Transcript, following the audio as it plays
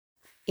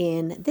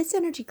In this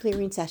energy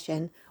clearing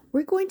session,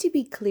 we're going to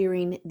be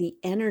clearing the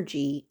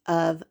energy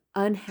of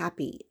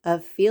unhappy,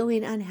 of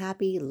feeling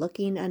unhappy,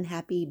 looking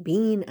unhappy,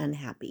 being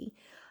unhappy,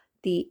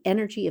 the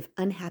energy of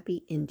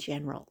unhappy in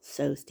general.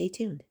 So stay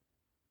tuned.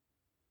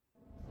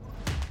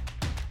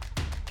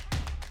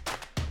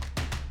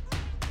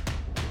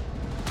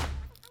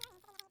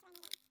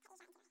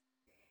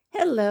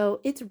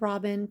 Hello, it's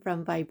Robin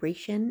from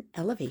Vibration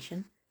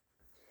Elevation.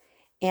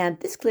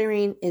 And this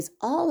clearing is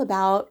all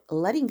about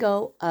letting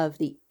go of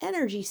the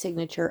energy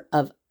signature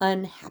of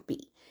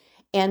unhappy.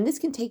 And this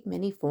can take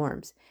many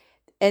forms.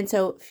 And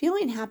so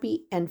feeling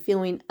happy and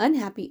feeling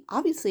unhappy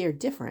obviously are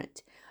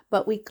different,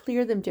 but we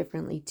clear them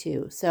differently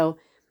too. So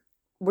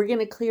we're going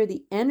to clear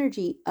the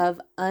energy of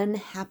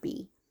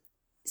unhappy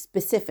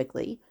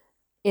specifically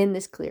in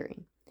this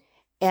clearing.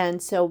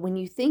 And so when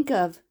you think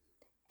of,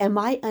 am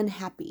I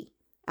unhappy?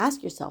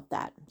 Ask yourself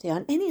that. Say,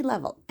 on any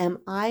level, am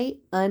I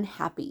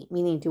unhappy?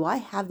 Meaning, do I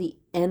have the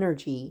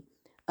energy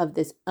of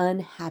this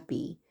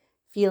unhappy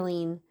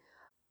feeling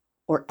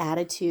or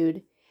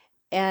attitude?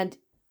 And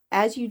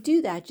as you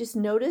do that, just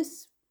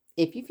notice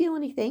if you feel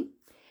anything,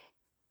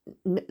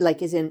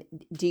 like as in,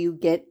 do you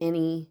get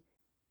any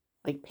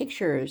like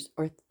pictures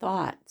or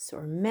thoughts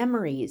or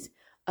memories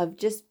of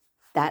just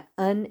that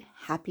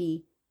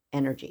unhappy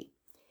energy?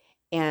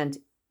 And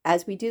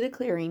as we do the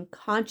clearing,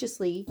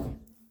 consciously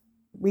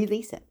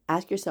release it.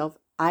 Ask yourself,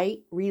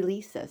 I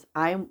release this.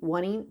 I'm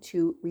wanting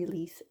to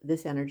release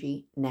this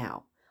energy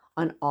now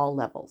on all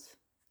levels.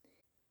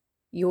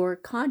 Your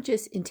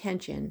conscious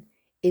intention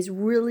is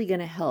really going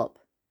to help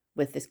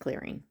with this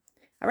clearing.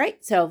 All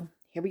right, so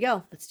here we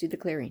go. Let's do the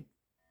clearing.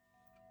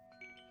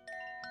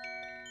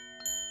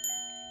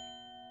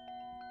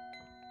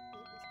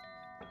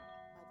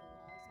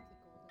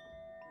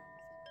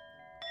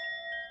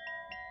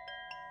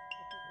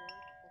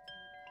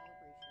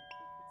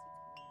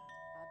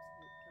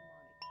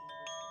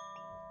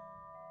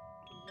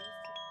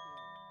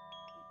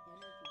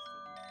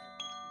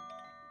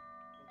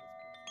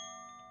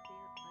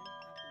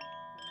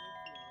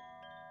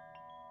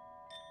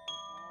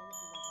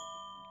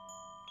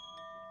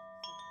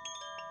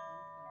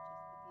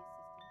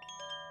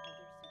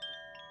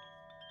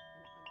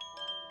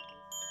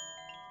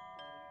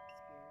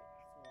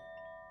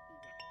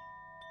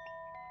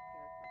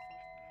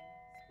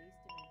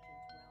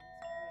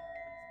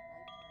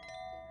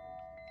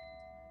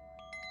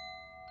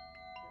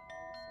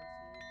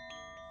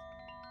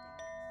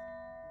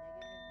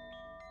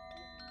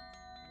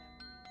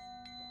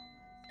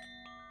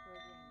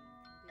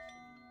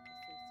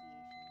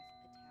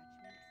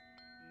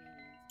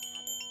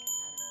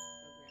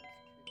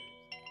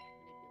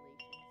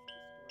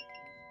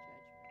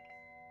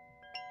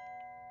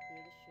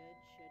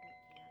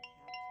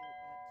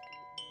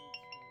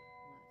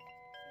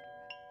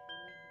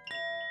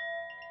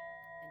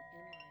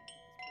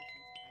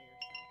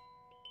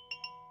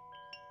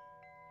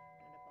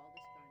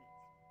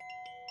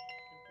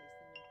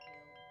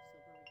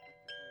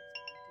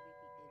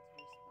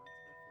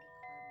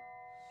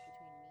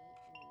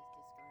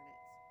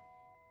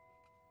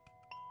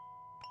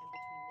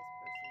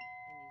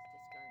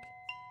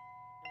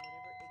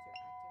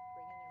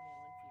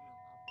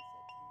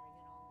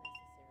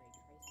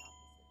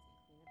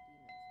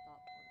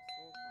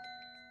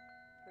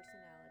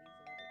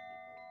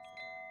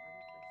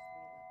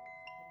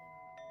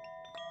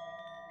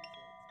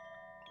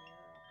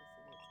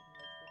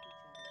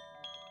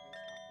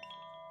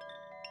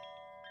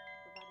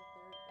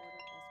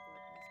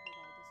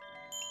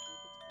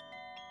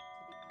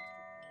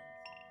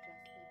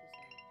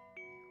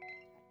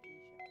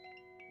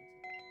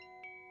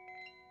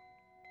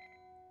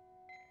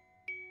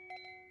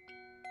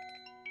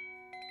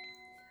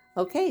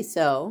 Okay,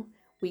 so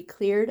we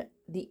cleared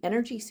the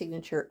energy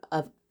signature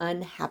of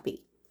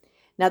unhappy.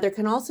 Now, there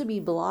can also be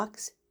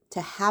blocks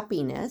to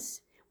happiness,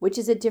 which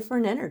is a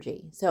different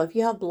energy. So if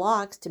you have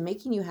blocks to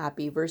making you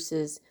happy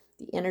versus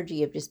the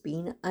energy of just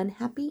being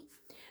unhappy,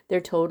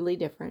 they're totally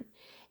different.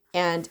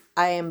 And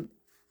I am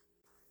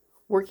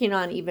working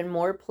on even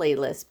more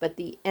playlists, but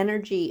the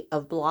energy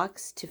of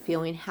blocks to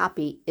feeling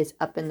happy is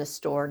up in the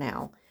store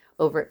now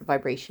over at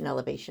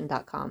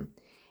vibrationelevation.com.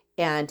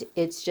 And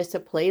it's just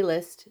a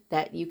playlist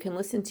that you can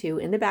listen to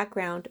in the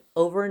background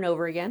over and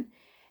over again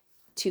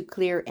to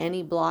clear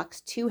any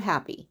blocks to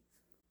happy.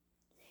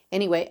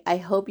 Anyway, I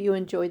hope you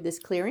enjoyed this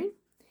clearing,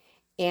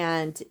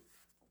 and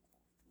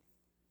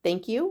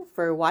thank you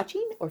for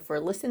watching or for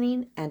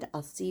listening, and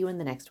I'll see you in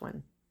the next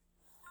one.